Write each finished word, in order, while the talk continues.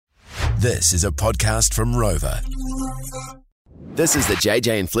This is a podcast from Rover. This is the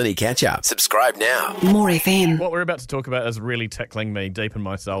JJ and Flinny catch-up. Subscribe now. More FM. What we're about to talk about is really tickling me deep in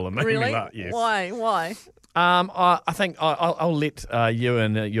my soul and making Really? me laugh. Yes. Why? I think I'll let you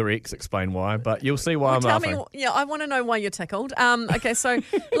and your ex explain why, but you'll see why I'm laughing. I want to know why you're tickled. Okay, so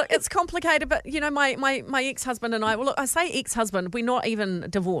look, it's complicated, but my ex-husband and I. Well, look, I say ex-husband. We're not even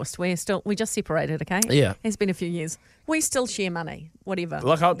divorced. We just separated. Okay. Yeah. It's been a few years. We still share money. Whatever.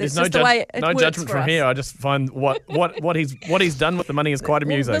 Look, there's no judgment from here. I just find what he's done with the money is quite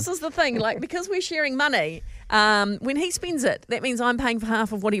amusing. Well, this is the thing. Because we're sharing money, when he spends it, that means I'm paying for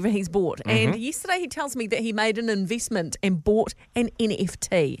half of whatever he's bought. And yesterday he tells me that he made an investment and bought an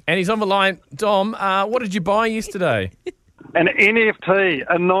NFT. And he's on the line. Dom, what did you buy yesterday? An NFT,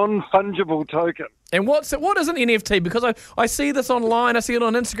 a non-fungible token. And what is an NFT? Because I see this online. I see it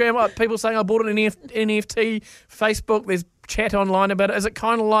on Instagram. Like people saying I bought an NFT. Facebook, there's chat online about it. Is it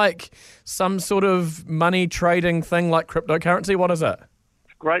kind of like some sort of money trading thing like cryptocurrency? What is it?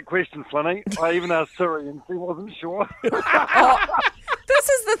 Great question, Flinny. I even asked Siri and she wasn't sure. This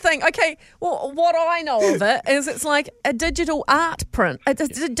is the thing. Okay, well, what I know of it is it's like a digital art print.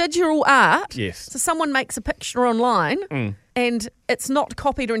 It's a digital art. Yes. So someone makes a picture online and it's not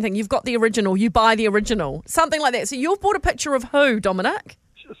copied or anything. You've got the original. You buy the original. Something like that. So you've bought a picture of who, Dominic?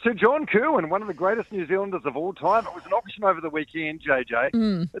 Sir John Kirwan, one of the greatest New Zealanders of all time. It was an auction over the weekend,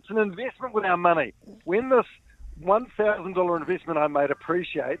 JJ. It's an investment with our money. When this $1,000 investment I made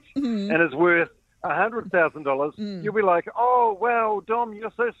appreciates and is worth $100,000, you'll be like, oh, wow, Dom,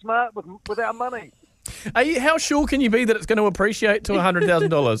 you're so smart with our money. How sure can you be that it's going to appreciate to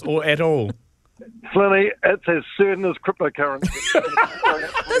 $100,000 or at all? Flinny, it's as certain as cryptocurrency.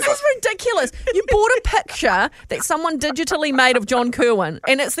 This is ridiculous. You bought a picture that someone digitally made of John Kirwan,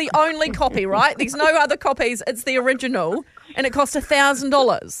 and it's the only copy, right? There's no other copies. It's the original, and it cost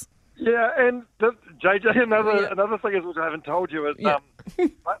 $1,000. Yeah, and JJ, another thing is, which I haven't told you, is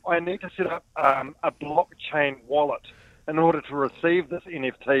I need to set up a blockchain wallet in order to receive this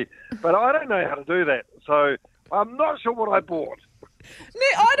NFT, but I don't know how to do that, so I'm not sure what I bought.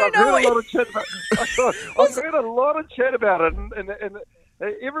 I don't know. I've heard a lot of chat about it, and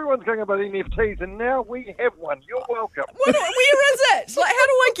everyone's going about NFTs, and now we have one. You're welcome. Where is it? Like, how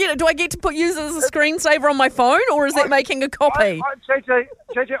do I get it? Do I get to use it as a screensaver on my phone, or is that making a copy? JJ,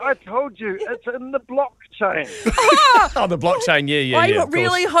 I told you, it's in the blockchain. Oh, the blockchain, yeah. I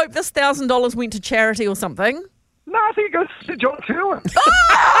really hope this $1,000 went to charity or something. No, I think it goes to John Kirwan.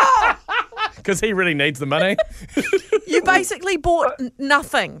 Because he really needs the money. You basically bought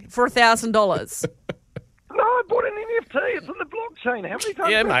nothing for $1,000. No, I bought an NFT. It's in the blockchain. How many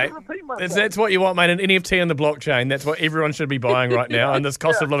times Yeah, do I have mate. to repeat myself? That's what you want, mate, an NFT in the blockchain. That's what everyone should be buying right now in this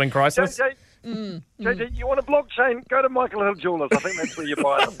cost of living crisis. JJ, you want a blockchain? Go to Michael Hill Jewelers. I think that's where you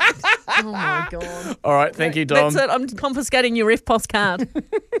buy them. Oh, my God. All right, thank you, Dom. That's it. I'm confiscating your FPOS card.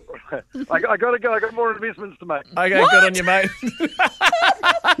 I got to go. I got more investments to make. Okay, good on you, mate.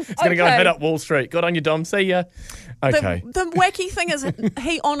 It's going to go and hit up Wall Street. Good on you, Dom. See ya. Okay. The wacky thing is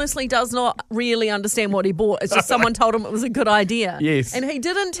he honestly does not really understand what he bought. It's just someone told him it was a good idea. Yes. And he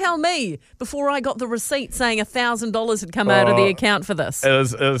didn't tell me before I got the receipt saying $1,000 had come out of the account for this. It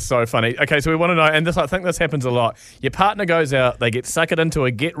is so funny. Okay, so we want to know, and I think this happens a lot. Your partner goes out, they get suckered into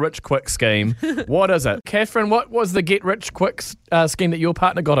a get-rich-quick scheme. What is it? Catherine, what was the get-rich-quick scheme that your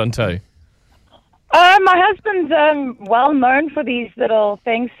partner got into? My husband's well known for these little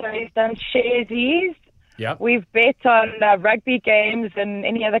things, so he's done sharesies. Yep. We've bet on rugby games and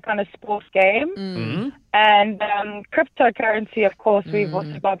any other kind of sports game. And cryptocurrency, of course, we've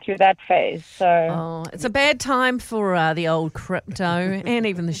also gone through that phase. So it's a bad time for the old crypto and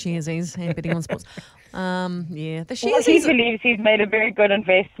even the sharesies and betting on sports. The he sharesies... believes he's made a very good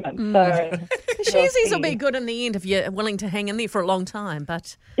investment. So the sharesies will be good in the end if you're willing to hang in there for a long time,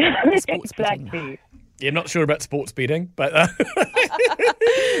 but sports betting... Exactly. Yeah, I'm not sure about sports betting, but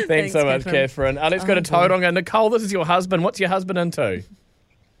thanks so much, Catherine. Let's go to Tauranga. Nicole, this is your husband. What's your husband into?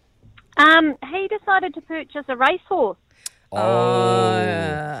 He decided to purchase a racehorse.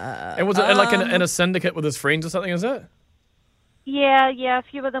 And was it like in a syndicate with his friends or something, is it? Yeah, a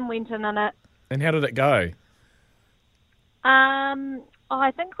few of them went in on it. And how did it go?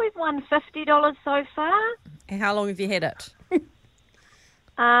 I think we've won $50 so far. And how long have you had it?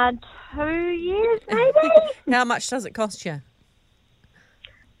 2 years, maybe. How much does it cost you?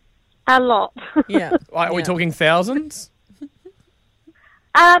 A lot. Yeah. Are we talking thousands?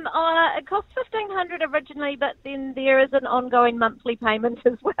 It cost $1,500 originally, but then there is an ongoing monthly payment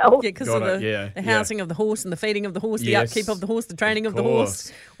as well. Yeah, because of the housing of the horse and the feeding of the horse, the upkeep of the horse, the training of the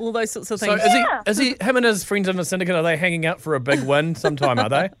horse, all those sorts of things. So is he, him and his friends in the syndicate, are they hanging out for a big win sometime, are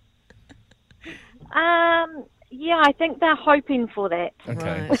they? Yeah, I think they're hoping for that.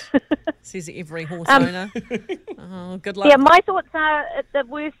 Okay. Right. Says every horse owner. Oh, good luck. Yeah, my thoughts are, at the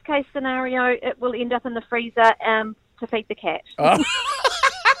worst case scenario, it will end up in the freezer to feed the cat. Oh.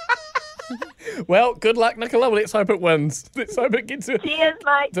 Well, good luck, Nicola. Well, let's hope it wins. Let's hope it gets Cheers,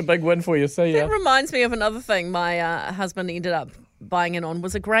 mate. It's a big win for you. See ya. That reminds me of another thing my husband ended up buying in on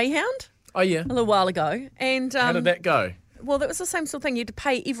was a greyhound Oh, yeah. a little while ago. And How did that go? well, that was the same sort of thing. You had to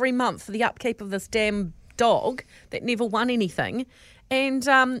pay every month for the upkeep of this damn dog that never won anything. And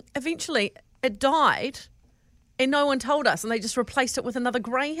eventually it died and no one told us, and they just replaced it with another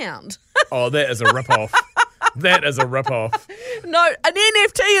greyhound. Oh, that is a rip-off. That is a rip-off. No, an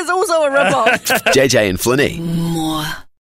NFT is also a rip-off. JJ and Flinny. More.